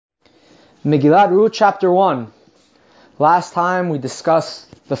Megillat Ruth, chapter 1. Last time we discussed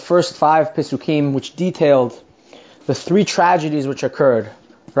the first 5 Pesukim, which detailed the 3 tragedies which occurred.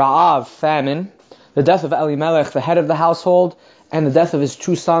 Ra'av, famine, the death of Elimelech, the head of the household, and the death of his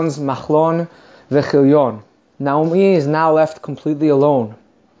 2 sons, Machlon v'Chilyon. Naomi is now left completely alone.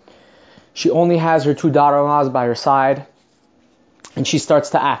 She only has her 2 daughter-in-laws by her side, and she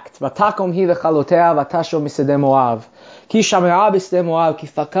starts to act. Vatakom hi v'chalotea v'tasho misedei Moav. Ki shame'a b'sdei Moav, ki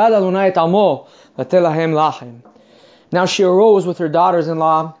fakad Adonai et amo, v'telahem lachem. Now she arose with her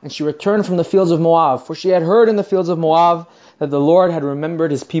daughters-in-law, and she returned from the fields of Moab, for she had heard in the fields of Moab that the Lord had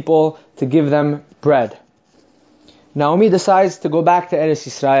remembered his people to give them bread. Naomi decides to go back to Eretz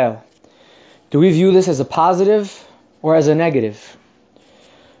Yisrael. Do we view this as a positive or as a negative?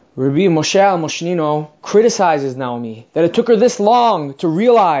 Rabbi Moshe al-Moshnino criticizes Naomi that it took her this long to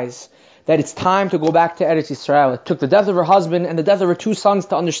realize that it's time to go back to Eretz Yisrael. It took the death of her husband and the death of her 2 sons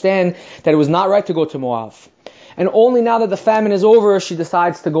to understand that it was not right to go to Moab. And only now that the famine is over, she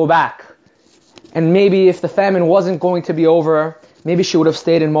decides to go back. And maybe if the famine wasn't going to be over, maybe she would have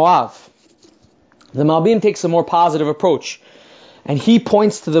stayed in Moab. The Malbim takes a more positive approach. And he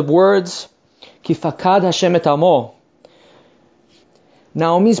points to the words, Ki fakad Hashem et amo.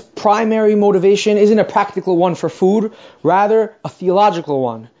 Naomi's primary motivation isn't a practical one for food, rather a theological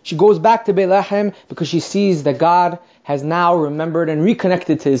one. She goes back to Bethlehem because she sees that God has now remembered and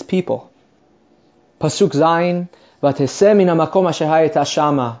reconnected to his people. Pasuk Zayin, Vateseh min hamakom asher hayeta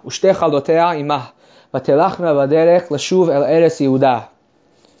shama, ushte chalotea imah, vatelachna vaderech leshuv el Eretz Yehuda.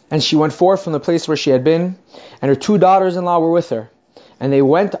 And she went forth from the place where she had been, and her 2 daughters-in-law were with her, and they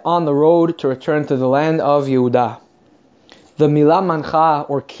went on the road to return to the land of Yehuda. The milah mancha,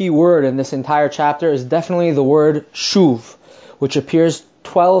 or key word in this entire chapter, is definitely the word shuv, which appears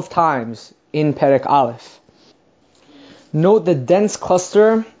 12 times in Perek Aleph. Note the dense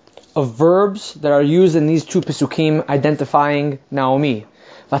cluster of verbs that are used in these 2 Pesukim identifying Naomi.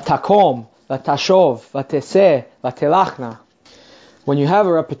 Vatakom, vatashov, vateseh, vatelachna. When you have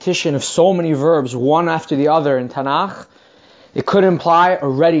a repetition of so many verbs, one after the other in Tanakh, it could imply a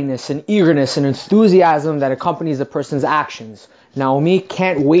readiness, an eagerness, an enthusiasm that accompanies a person's actions. Naomi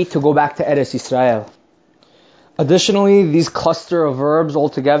can't wait to go back to Eretz Yisrael. Additionally, these cluster of verbs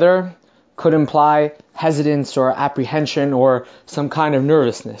altogether could imply hesitance or apprehension or some kind of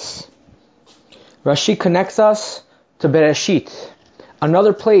nervousness. Rashi connects us to Bereshit,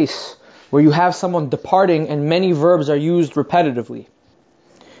 another place where you have someone departing and many verbs are used repetitively.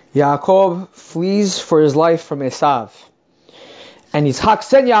 Yaakov flees for his life from Esav. And Yitzhak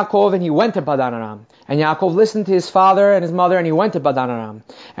sent Yaakov and he went to Padan Aram. And Yaakov listened to his father and his mother and he went to Padan Aram.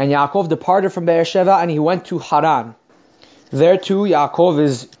 And Yaakov departed from Beersheba and he went to Haran. There too, Yaakov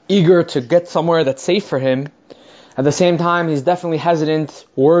is eager to get somewhere that's safe for him. At the same time, he's definitely hesitant,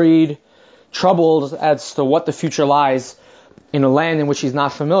 worried, troubled as to what the future lies in a land in which he's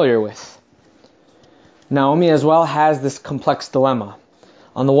not familiar with. Naomi as well has this complex dilemma.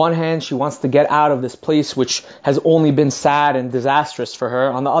 On the one hand, she wants to get out of this place which has only been sad and disastrous for her.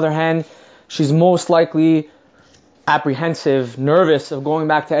 On the other hand, she's most likely apprehensive, nervous of going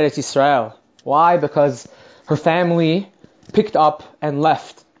back to Eretz Yisrael. Why? Because her family picked up and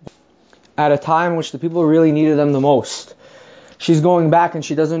left at a time in which the people really needed them the most. She's going back and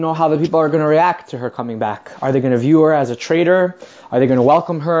she doesn't know how the people are going to react to her coming back. Are they going to view her as a traitor? Are they going to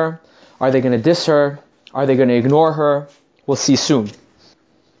welcome her? Are they going to diss her? Are they going to ignore her? We'll see soon.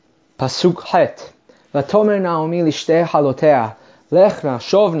 Pasuk Het. Vatomer Naomi lishtei halotea, lechna,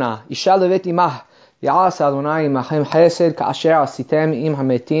 shovna, isha levet imah, ya'as Adonai imachem chesed ka'asher asitem im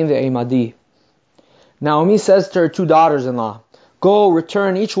hametim ve'imadi. Naomi says to her 2 daughters-in-law, go,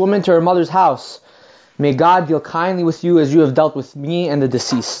 return each woman to her mother's house. May God deal kindly with you as you have dealt with me and the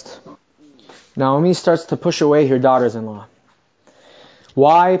deceased. Naomi starts to push away her daughters-in-law.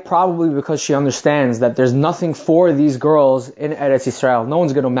 Why? Probably because she understands that there's nothing for these girls in Eretz Yisrael. No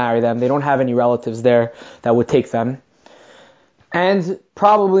one's going to marry them. They don't have any relatives there that would take them. And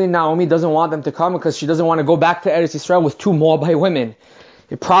probably Naomi doesn't want them to come because she doesn't want to go back to Eretz Yisrael with 2 Moabite women.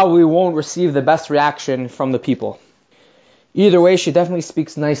 It probably won't receive the best reaction from the people. Either way, she definitely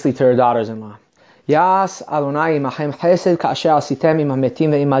speaks nicely to her daughters-in-law. Yas Adonai imachem chesed ka'asher asitem im hametim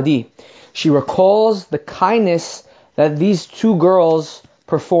ve'imadi. She recalls the kindness that these 2 girls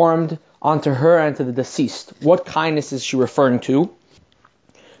performed onto her and to the deceased. What kindness is she referring to?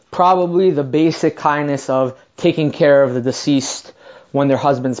 Probably the basic kindness of taking care of the deceased when their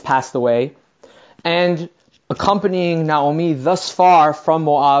husbands passed away, and accompanying Naomi thus far from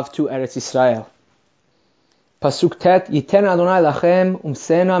Moab to Eretz Yisrael. Pasuk Tet, Yiten Adonai lachem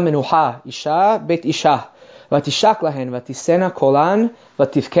umsena menucha, isha bet isha, vatishak lahen, vatisena kolan,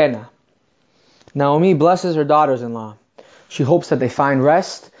 vativkena. Naomi blesses her daughters-in-law. She hopes that they find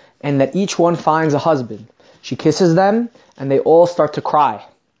rest and that each one finds a husband. She kisses them and they all start to cry.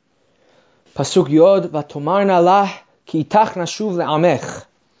 Pasuk Yod, Vatomarna lah ki itach nashuv le'amech.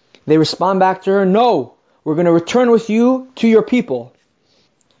 They respond back to her, no, we're going to return with you to your people.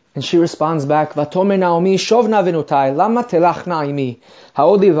 And she responds back, Vatomer Naomi, shovna venutai, lama telachna imi,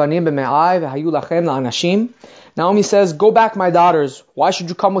 ha'od livanim b'me'ai v'hayu lachem la'anashim. Naomi says, go back, my daughters. Why should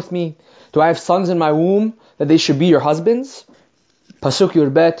you come with me? Do I have sons in my womb that they should be your husbands? Pasuk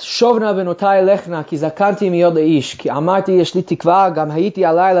Yurbet, shovna venutai lechna, ki zakanti miyod le'ish, ki amarti yesh li tikva, gam hayiti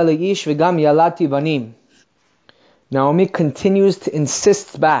alayla le'ish, v'gam yalati banim. Naomi continues to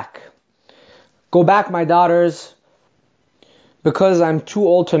insist back. Go back, my daughters, because I'm too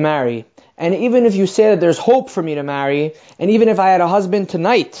old to marry. And even if you say that there's hope for me to marry, and even if I had a husband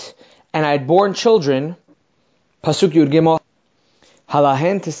tonight, and I had born children, Pasuk Yud Gimel,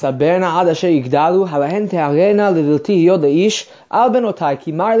 Halahen tesaberna ad asher yigdalu, halahen te'arena levilti yod le'ish, al benotai,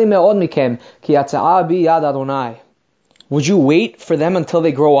 ki marli me'od mikem, ki yatza'a bi yad Adonai. Would you wait for them until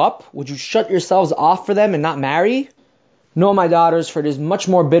they grow up? Would you shut yourselves off for them and not marry? No, my daughters, for it is much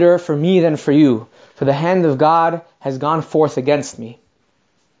more bitter for me than for you, for the hand of God has gone forth against me.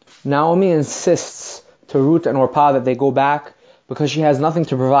 Naomi insists to Ruth and Orpah that they go back because she has nothing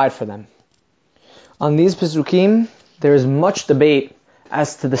to provide for them. On these Pesukim, there is much debate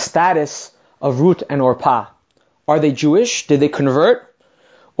as to the status of Ruth and Orpah. Are they Jewish? Did they convert?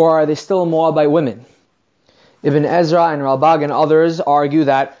 Or are they still Moabite women? Ibn Ezra and Ralbag and others argue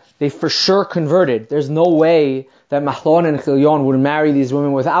that they for sure converted. There's no way that Mahlon and Chilyon would marry these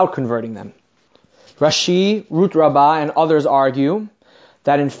women without converting them. Rashi, Ruth Rabbah, and others argue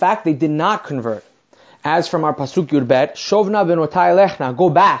that in fact they did not convert. As from our Pasuk Yurbet, Shovna benotai lechna, go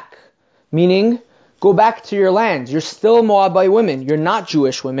back. Meaning, go back to your land. You're still Moabite women. You're not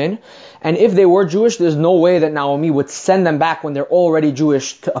Jewish women. And if they were Jewish, there's no way that Naomi would send them back when they're already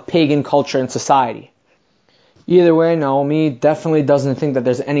Jewish to a pagan culture and society. Either way, Naomi definitely doesn't think that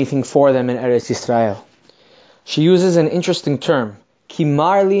there's anything for them in Eretz Yisrael. She uses an interesting term, ki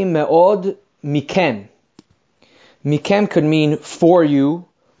marli me'od mikem. Mikem could mean for you,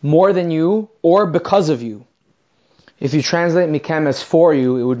 more than you, or because of you. If you translate mikem as for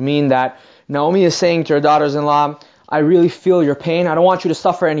you, it would mean that Naomi is saying to her daughters-in-law, I really feel your pain. I don't want you to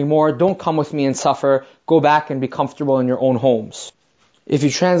suffer anymore. Don't come with me and suffer. Go back and be comfortable in your own homes. If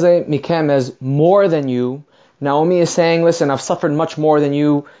you translate mikem as more than you, Naomi is saying, listen, I've suffered much more than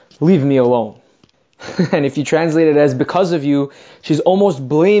you. Leave me alone. And if you translate it as because of you, she's almost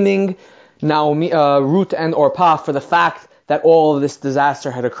blaming Naomi, Ruth and Orpah for the fact that all of this disaster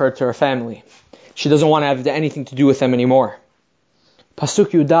had occurred to her family. She doesn't want to have anything to do with them anymore.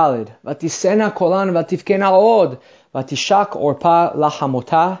 Pasuk Yudalid, Vatisena kolan vatifkena od, Vatishak Orpah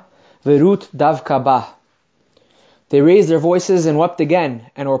lahamota, Verut davka ba. They raised their voices and wept again,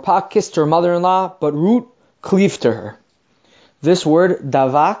 and Orpah kissed her mother-in-law, but Ruth cleaved to her. This word,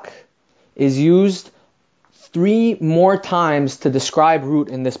 davak, is used 3 more times to describe Ruth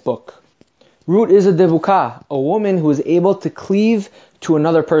in this book. Ruth is a devuka, a woman who is able to cleave to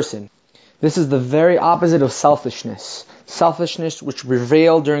another person. This is the very opposite of selfishness. Selfishness which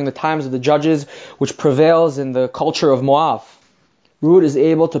prevailed during the times of the judges, which prevails in the culture of Moab. Ruth is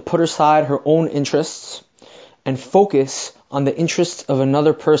able to put aside her own interests and focus on the interests of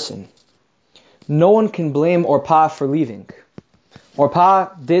another person. No one can blame Orpah for leaving. Orpah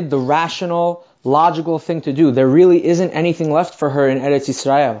did the rational, logical thing to do. There really isn't anything left for her in Eretz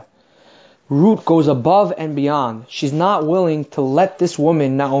Yisrael. Ruth goes above and beyond. She's not willing to let this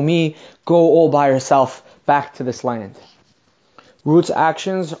woman, Naomi, go all by herself back to this land. Ruth's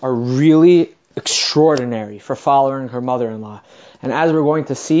actions are really extraordinary for following her mother-in-law. And as we're going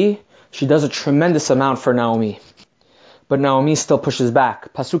to see, she does a tremendous amount for Naomi. But Naomi still pushes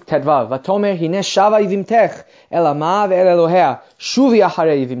back. Pasuk Tedvav, Vatomer hine shava yivimtech, el ama ve'el Elohea, shuvi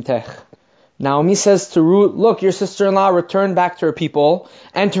acharei yivimtech. Naomi says to Ruth, look, your sister-in-law returned back to her people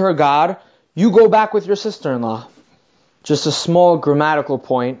and to her God. You go back with your sister-in-law. Just a small grammatical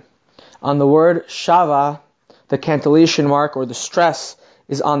point. On the word shava, the cantillation mark or the stress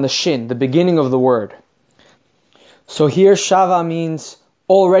is on the shin, the beginning of the word. So here shava means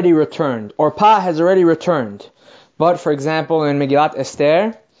already returned. Orpah has already returned. But for example, in Megillat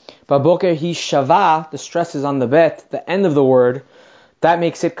Esther, Baboker hi shava, the stress is on the bet, the end of the word, that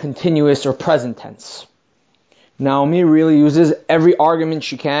makes it continuous or present tense. Naomi really uses every argument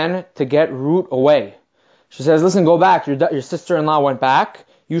she can to get Ruth away. She says, listen, go back. Your sister-in-law went back.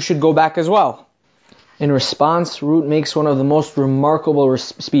 You should go back as well. In response, Ruth makes one of the most remarkable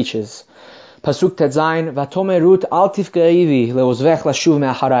speeches. Pasuk Tetzain, Vatome Ruth al tifkeivi leozvech lashuv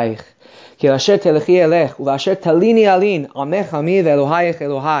me'acharayich. כי לאשר תלכי אלך, ולאשר תליני אלין, עמך עמי ואלוהיך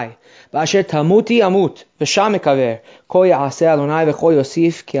אלוהי. ואשר תמותי אמות, ושם אקבר. כה יעשה אדוני וכה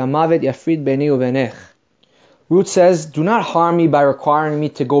יוסיף, כי המוות יפריד ביני ובינך. Ruth says, do not harm me by requiring me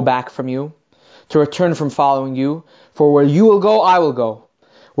to go back from you, to return from following you. For where you will go, I will go.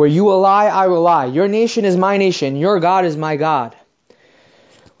 Where you will lie, I will lie. Your nation is my nation. Your God is my God.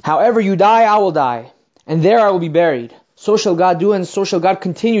 However you die, I will die. And there I will be buried. So shall God do, and so shall God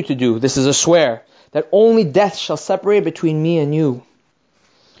continue to do. This is a swear, that only death shall separate between me and you.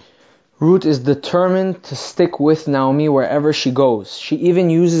 Ruth is determined to stick with Naomi wherever she goes. She even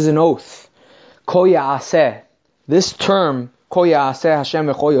uses an oath. Ko ya'aseh. This term, Ko ya'aseh Hashem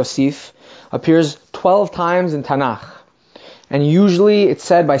v'cho yosif, appears 12 times in Tanakh. And usually it's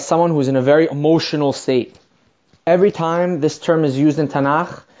said by someone who's in a very emotional state. Every time this term is used in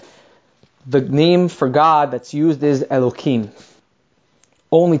Tanakh, the name for God that's used is Elokim.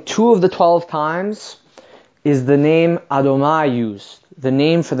 Only 2 of the 12 times is the name Adonai used, the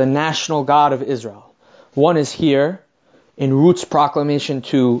name for the national God of Israel. One is here, in Ruth's proclamation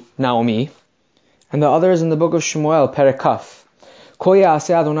to Naomi, and the other is in the book of Shmuel, Perek Kaf. Ko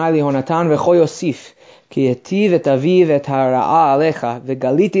ya'aseh Adonai lihonatan v'cho yosif, כי היטיב את אבי ואת הרעה עליך,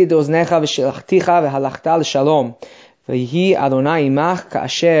 וגליתי את אוזניך ושלחתיך והלכת לשלום, ויהי אדוני עמך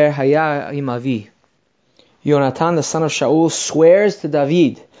כאשר היה עם אבי. Yonatan, the son of Shaul, swears to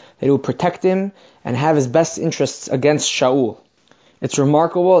David that he will protect him and have his best interests against Shaul. It's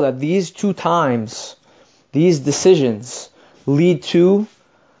remarkable that these 2 times, these decisions, lead to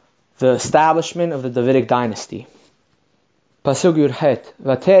the establishment of the Davidic dynasty. Pasuk Yudhet,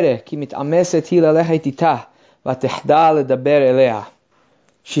 Vatere ki mit'ameset hi lelech itah, vatehda ledaber elea.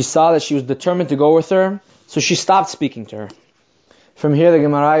 She saw that she was determined to go with her, so she stopped speaking to her. From here, the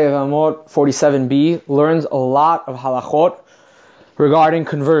Gemara Yevamot 47b learns a lot of halachot regarding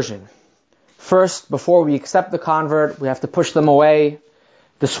conversion. First, before we accept the convert, we have to push them away,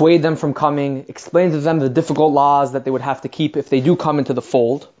 dissuade them from coming, explain to them the difficult laws that they would have to keep if they do come into the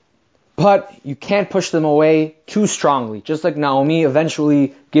fold. But you can't push them away too strongly. Just like Naomi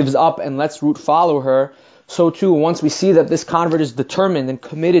eventually gives up and lets Ruth follow her, so too, once we see that this convert is determined and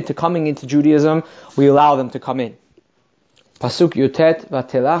committed to coming into Judaism, we allow them to come in. Pasuk Yutet,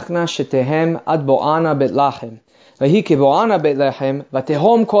 Vatelachna shetehem ad bo'ana bet lachem. Vahi ki bo'ana bet lachem,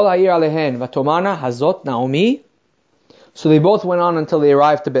 vatehom kol ha'ir alehen, vatomana hazot Naomi. So they both went on until they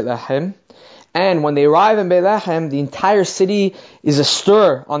arrived to Bethlehem. And when they arrive in Bethlehem, the entire city is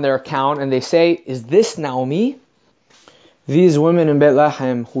astir on their account, and they say, is this Naomi? These women in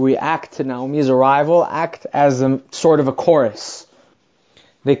Bethlehem who react to Naomi's arrival act as a sort of a chorus.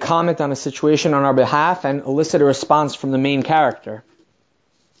 They comment on a situation on our behalf and elicit a response from the main character.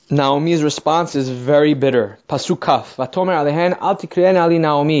 Naomi's response is very bitter. Pasuk Kaf, Vatomer alehen al tikre'en ali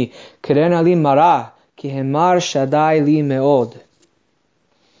Naomi, kire'en ali mara, ki hemar shadai li me'od.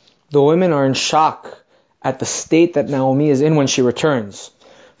 The women are in shock at the state that Naomi is in when she returns.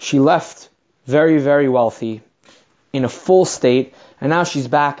 She left very, very wealthy, in a full state, and now she's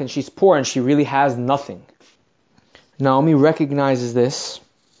back and she's poor and she really has nothing. Naomi recognizes this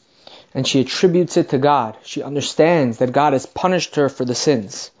and she attributes it to God. She understands that God has punished her for the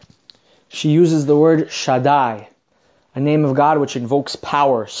sins. She uses the word Shaddai, a name of God which invokes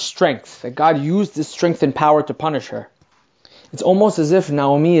power, strength, that God used this strength and power to punish her. It's almost as if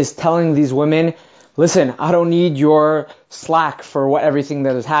Naomi is telling these women, listen, I don't need your slack for everything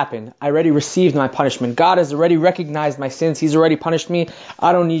that has happened. I already received my punishment. God has already recognized my sins. He's already punished me.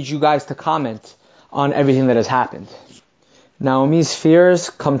 I don't need you guys to comment on everything that has happened. Naomi's fears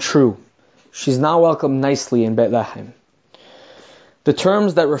come true. She's not welcomed nicely in Bethlehem. The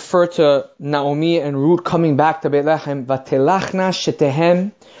terms that refer to Naomi and Ruth coming back to Bethlehem, Vatelachna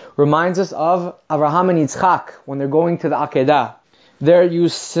shetehem, reminds us of Avraham and Yitzchak when they're going to the Akedah. There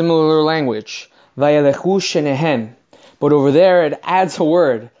use similar language. Vayelechu shenehem. But over there it adds a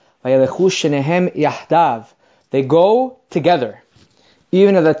word. Vayelechu shenehem yahdav. They go together.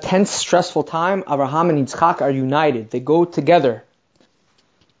 Even at a tense, stressful time, Avraham and Yitzchak are united. They go together.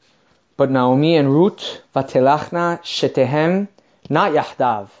 But Naomi and Ruth, Vatelachna shetehem, not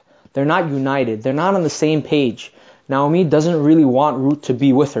yahdav. They're not united. They're not on the same page. Naomi doesn't really want Ruth to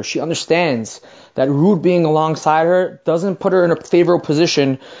be with her. She understands that Ruth being alongside her doesn't put her in a favorable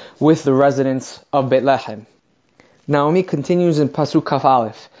position with the residents of Bethlehem. Naomi continues in Pasuk Kaf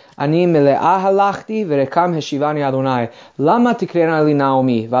Aleph. Ani mele'ah halachti v'rekam heshivani Adonai. Lama tikrena li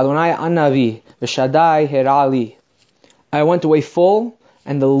Naomi v'Adonai anavi v'Shaddai herali. I went away full,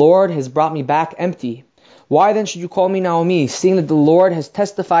 and the Lord has brought me back empty. Why then should you call me Naomi, seeing that the Lord has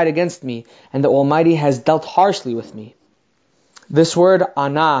testified against me, and the Almighty has dealt harshly with me? This word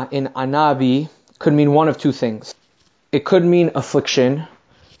ana in anabi could mean one of two things. It could mean affliction,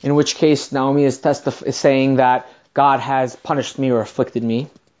 in which case Naomi is saying that God has punished me or afflicted me.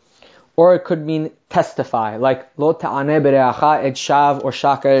 Or it could mean testify, like lo ta'aneh bereacha ed shav or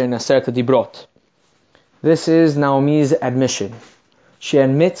shaker in aseret dibrot. This is Naomi's admission. She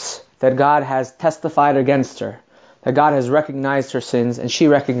admits that God has testified against her, that God has recognized her sins, and she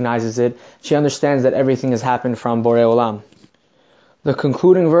recognizes it. She understands that everything has happened from Borei Olam. The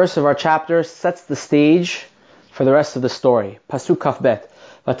concluding verse of our chapter sets the stage for the rest of the story. Pasuk Kaf Bet.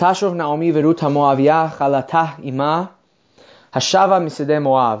 Vatashov Naomi veRut HaMoaviyah chalatah ima hashava misedei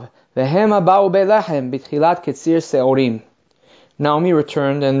Moav vehem haba'u belechem bitchilat ketzir seorim. Naomi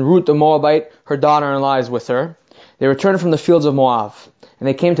returned, and Ruth the Moabite, her daughter-in-law, is with her. They returned from the fields of Moab, and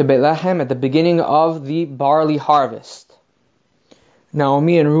they came to Bethlehem at the beginning of the barley harvest.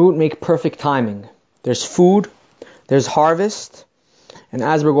 Naomi and Ruth make perfect timing. There's food, there's harvest, and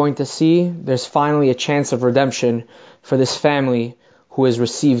as we're going to see, there's finally a chance of redemption for this family who has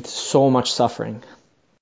received so much suffering.